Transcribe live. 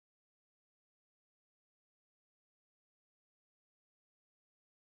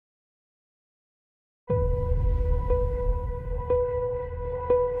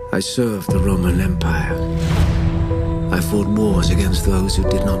I served the Roman Empire. I fought wars against those who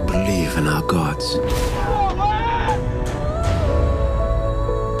did not believe in our gods.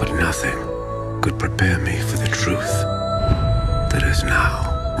 But nothing could prepare me for the truth that has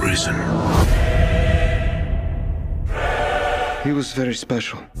now risen. He was very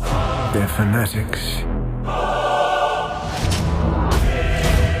special. They're fanatics.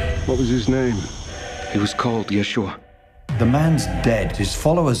 What was his name? He was called Yeshua. The man's dead. His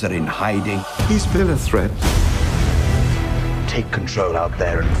followers are in hiding. He's been a threat. Take control out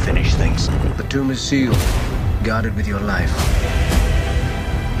there and finish things. The tomb is sealed, guarded with your life.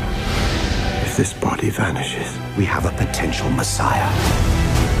 If this body vanishes, We have a potential messiah.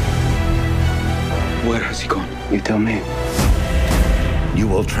 where has he gone? You tell me. You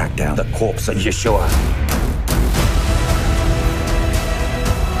will track down the corpse of Yeshua.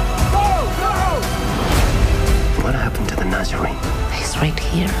 What happened to the Nazarene? He's right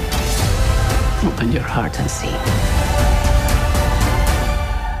here. Open your heart and see.